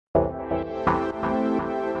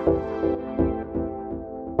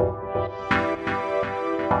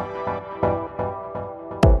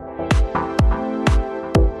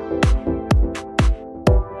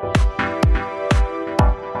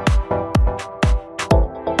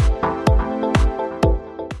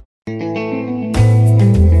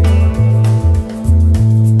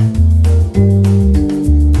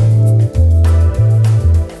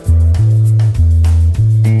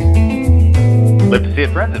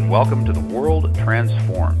Hey friends, and welcome to The World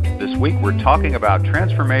Transformed. This week we're talking about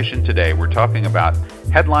transformation today. We're talking about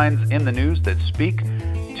headlines in the news that speak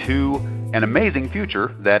to an amazing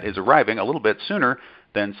future that is arriving a little bit sooner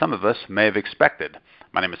than some of us may have expected.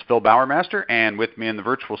 My name is Phil Bowermaster, and with me in the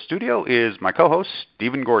virtual studio is my co-host,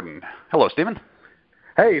 Stephen Gordon. Hello, Stephen.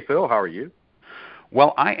 Hey, Phil. How are you?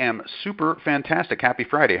 Well, I am super fantastic. Happy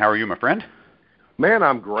Friday. How are you, my friend? Man,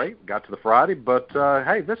 I'm great. Got to the Friday, but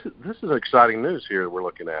hey, this is exciting news here that we're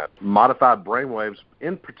looking at. Modified brainwaves,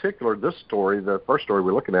 in particular, this story, the first story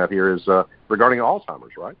we're looking at here is regarding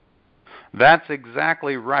Alzheimer's, right? That's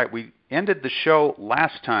exactly right. We ended the show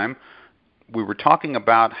last time. We were talking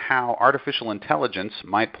about how artificial intelligence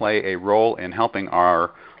might play a role in helping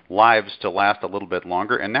our lives to last a little bit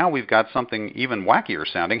longer, and now we've got something even wackier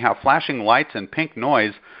sounding, how flashing lights and pink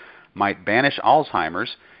noise might banish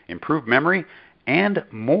Alzheimer's, improve memory, and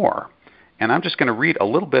more. And I'm just going to read a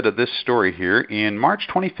little bit of this story here. In March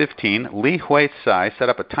 2015, Li-Huei Tsai set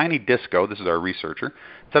up a tiny disco, this is our researcher,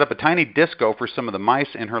 set up a tiny disco for some of the mice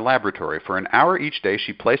in her laboratory. For an hour each day,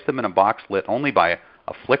 she placed them in a box lit only by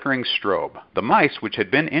a flickering strobe. The mice, which had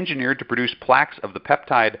been engineered to produce plaques of the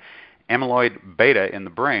peptide amyloid-β in the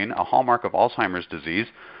brain, a hallmark of Alzheimer's disease,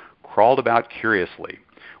 crawled about curiously.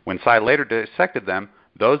 When Tsai later dissected them,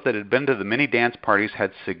 those that had been to the mini dance parties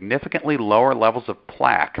had significantly lower levels of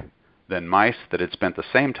plaque than mice that had spent the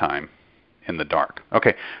same time in the dark.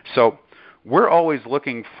 Okay, so we're always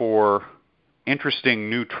looking for interesting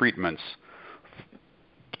new treatments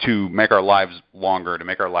to make our lives longer, to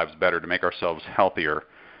make our lives better, to make ourselves healthier.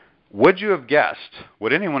 Would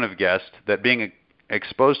anyone have guessed that being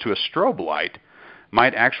exposed to a strobe light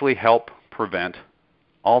might actually help prevent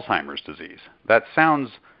Alzheimer's disease? That sounds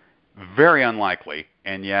very unlikely,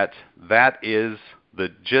 and yet that is the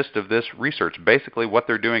gist of this research. Basically, what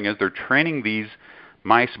they're doing is they're training these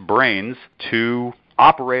mice brains to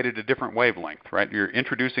operate at a different wavelength, right? You're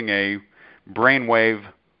introducing a brain wave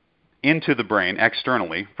into the brain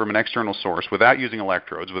externally from an external source without using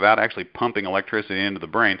electrodes, without actually pumping electricity into the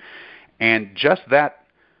brain, and just that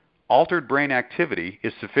altered brain activity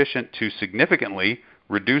is sufficient to significantly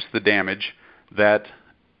reduce the damage that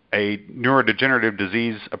a neurodegenerative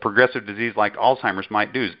disease, a progressive disease like Alzheimer's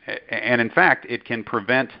might do. And in fact, it can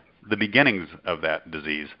prevent the beginnings of that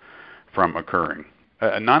disease from occurring.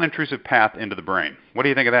 A non-intrusive path into the brain. What do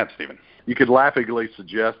you think of that, Stephen? You could laughingly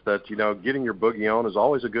suggest that, getting your boogie on is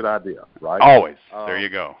always a good idea, right? Always. There you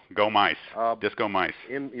go. Go mice. Disco mice.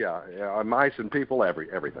 Mice and people,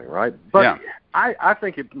 everything, right? But yeah. I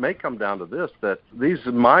think it may come down to this, that these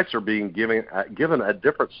mice are being given a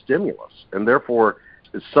different stimulus, and therefore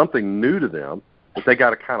it's something new to them that they got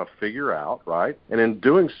to kind of figure out, right? And in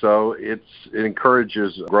doing so, it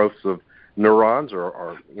encourages growth of neurons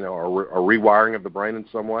or rewiring of the brain in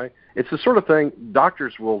some way. It's the sort of thing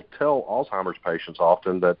doctors will tell Alzheimer's patients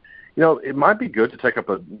often that, it might be good to take up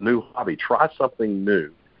a new hobby, try something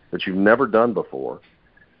new that you've never done before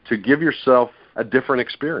to give yourself a different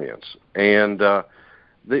experience. And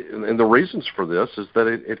the reasons for this is that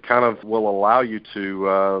it kind of will allow you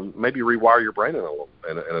to maybe rewire your brain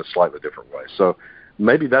in a slightly different way. So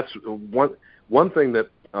maybe that's one thing that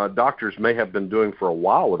doctors may have been doing for a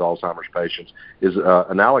while with Alzheimer's patients is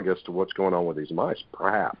analogous to what's going on with these mice,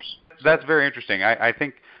 perhaps. That's very interesting. I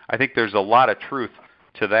think there's a lot of truth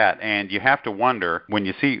to that, and you have to wonder, when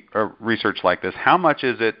you see research like this, how much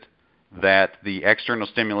is it that the external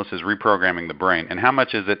stimulus is reprogramming the brain, and how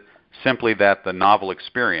much is it simply that the novel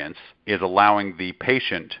experience is allowing the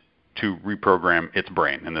patient to reprogram its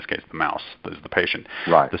brain, in this case the mouse is the patient,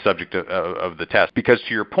 right, the subject of the test. Because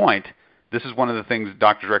to your point, this is one of the things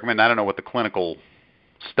doctors recommend. I don't know what the clinical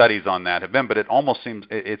studies on that have been, but it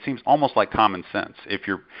seems almost like common sense. If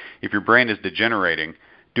your brain is degenerating,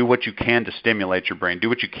 do what you can to stimulate your brain. Do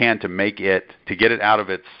what you can to get it out of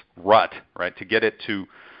its rut, right? To get it to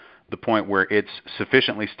the point where it's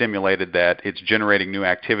sufficiently stimulated that it's generating new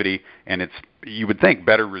activity, and it's, you would think,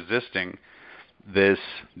 better resisting this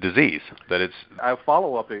disease. A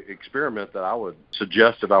follow-up experiment that I would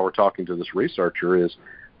suggest if I were talking to this researcher is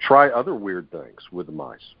try other weird things with the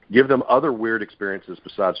mice. Give them other weird experiences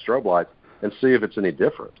besides strobe lights and see if it's any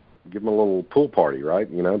different. Give them a little pool party, right?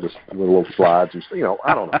 Just little slides and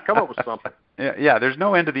I don't know. Come up with something. Yeah, there's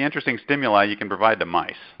no end to the interesting stimuli you can provide to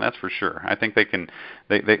mice. That's for sure. I think they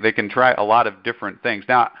can try a lot of different things.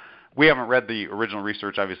 Now, we haven't read the original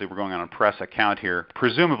research. Obviously, we're going on a press account here.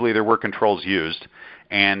 Presumably, there were controls used,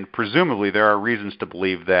 and presumably there are reasons to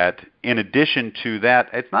believe that in addition to that,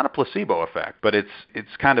 it's not a placebo effect, but it's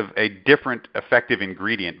kind of a different effective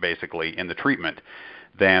ingredient, basically, in the treatment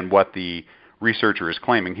than what the researcher is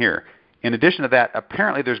claiming here. In addition to that,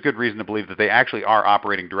 apparently there's good reason to believe that they actually are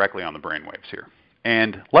operating directly on the brainwaves here.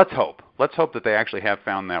 And let's hope that they actually have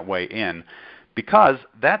found that way in, because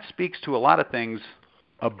that speaks to a lot of things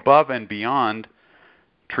above and beyond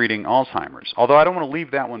treating Alzheimer's. Although I don't want to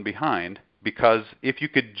leave that one behind, because if you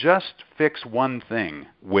could just fix one thing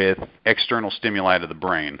with external stimuli to the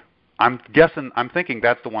brain, I'm thinking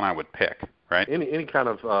that's the one I would pick, right? Any kind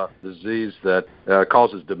of disease that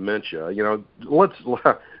causes dementia,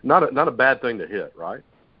 not a bad thing to hit, right?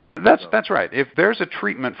 That's right. If there's a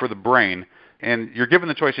treatment for the brain and you're given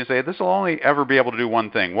the choice, you say, this will only ever be able to do one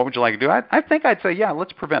thing, what would you like to do? I think I'd say, yeah,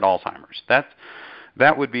 let's prevent Alzheimer's.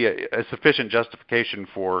 That would be a sufficient justification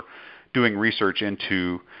for doing research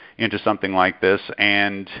into something like this,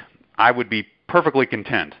 and I would be perfectly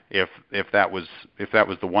content if that was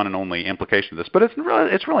the one and only implication of this. But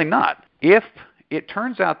it's really not. If it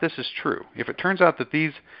turns out this is true, if it turns out that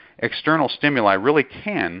these external stimuli really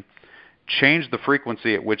can change the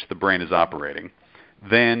frequency at which the brain is operating,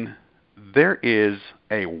 then there is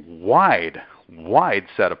a wide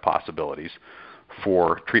set of possibilities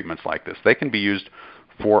for treatments like this. They can be used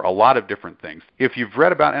for a lot of different things. If you've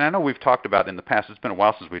read about, and I know we've talked about in the past, it's been a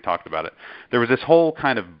while since we talked about it, there was this whole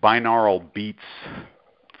kind of binaural beats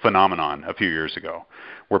phenomenon a few years ago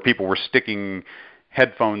where people were sticking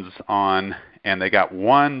headphones on and they got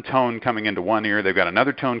one tone coming into one ear, they've got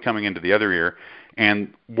another tone coming into the other ear,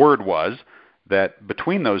 and word was that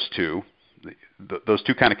between those two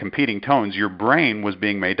kind of competing tones, your brain was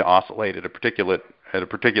being made to oscillate at a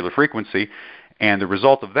particular frequency, and the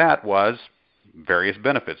result of that was various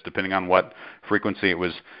benefits. Depending on what frequency it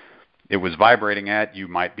was vibrating at, you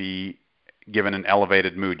might be given an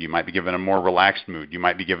elevated mood, you might be given a more relaxed mood, you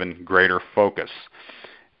might be given greater focus.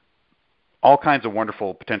 All kinds of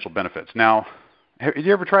wonderful potential benefits. Now, have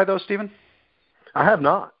you ever tried those, Stephen? I have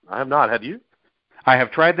not. Have you? I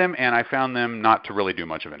have tried them, and I found them not to really do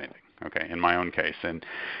much of anything, okay, in my own case. And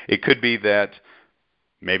it could be that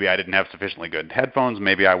maybe I didn't have sufficiently good headphones,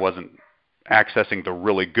 maybe I wasn't accessing the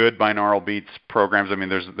really good binaural beats programs. I mean,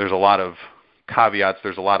 there's a lot of caveats,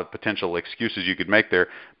 there's a lot of potential excuses you could make there,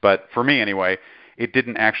 but for me anyway, it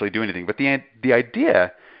didn't actually do anything. But the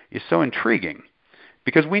idea is so intriguing,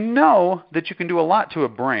 because we know that you can do a lot to a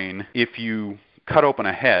brain if you cut open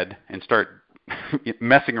a head and start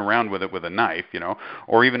messing around with it with a knife,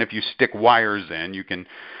 or even if you stick wires in, you can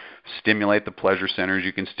stimulate the pleasure centers,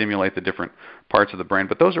 you can stimulate the different parts of the brain,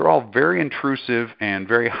 but those are all very intrusive and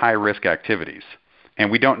very high-risk activities.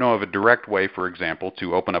 And we don't know of a direct way, for example,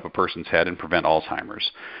 to open up a person's head and prevent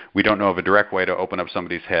Alzheimer's. We don't know of a direct way to open up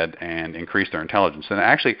somebody's head and increase their intelligence. And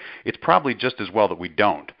actually, it's probably just as well that we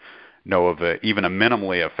don't know of even a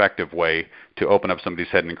minimally effective way to open up somebody's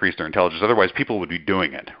head and increase their intelligence. Otherwise, people would be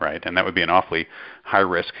doing it, right? And that would be an awfully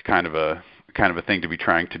high-risk kind of a thing to be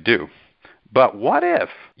trying to do. But what if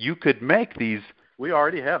you could make these? We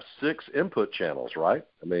already have 6 input channels, right?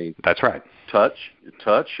 I mean, that's right. Touch,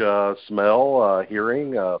 smell,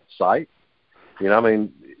 hearing, sight. We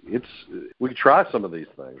could try some of these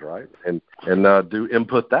things, right? And do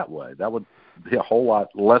input that way. That would be a whole lot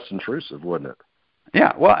less intrusive, wouldn't it?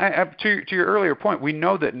 Yeah, well, to your earlier point, we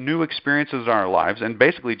know that new experiences in our lives, and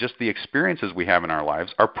basically just the experiences we have in our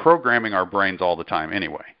lives, are programming our brains all the time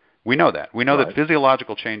anyway. We know that. We know that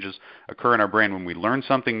physiological changes occur in our brain when we learn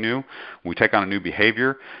something new, when we take on a new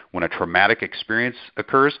behavior, when a traumatic experience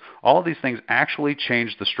occurs. All of these things actually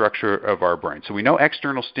change the structure of our brain. So we know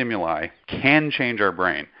external stimuli can change our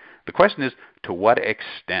brain. The question is, to what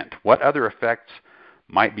extent? What other effects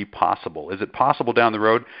might be possible? Is it possible down the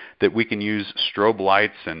road that we can use strobe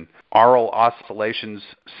lights and aural oscillations,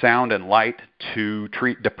 sound and light, to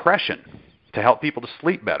treat depression, to help people to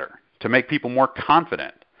sleep better, to make people more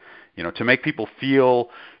confident, to make people feel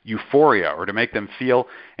euphoria or to make them feel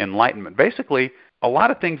enlightenment? Basically, a lot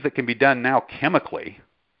of things that can be done now chemically,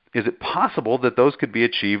 is it possible that those could be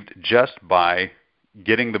achieved just by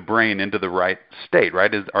getting the brain into the right state,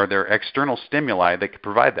 right? Are there external stimuli that could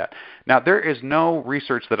provide that? Now, there is no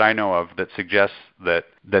research that I know of that suggests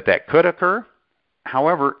that could occur.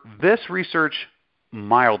 However, this research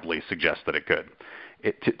mildly suggests that it could.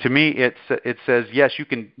 To me, it says, yes, you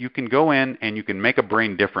can go in and you can make a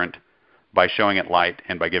brain different by showing it light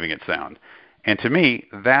and by giving it sound. And to me,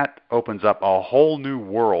 that opens up a whole new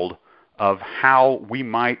world of how we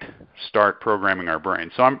might start programming our brain.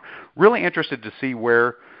 So I'm really interested to see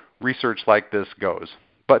where research like this goes.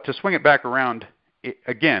 But to swing it back around,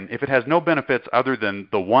 again, if it has no benefits other than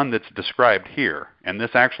the one that's described here, and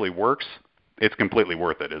this actually works, it's completely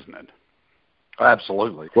worth it, isn't it?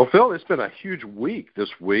 Absolutely. Well, Phil, it's been a huge week this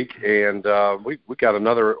week, and we got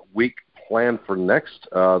another week planned for next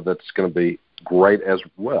that's going to be great as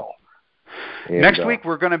well. And, next week,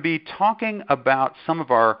 we're going to be talking about some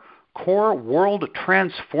of our core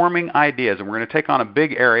world-transforming ideas, and we're going to take on a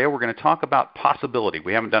big area. We're going to talk about possibility.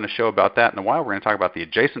 We haven't done a show about that in a while. We're going to talk about the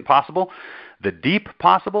adjacent possible, the deep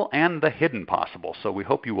possible, and the hidden possible. So we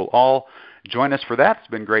hope you will all join us for that. It's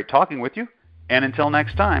been great talking with you. And until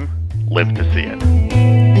next time, live to see it.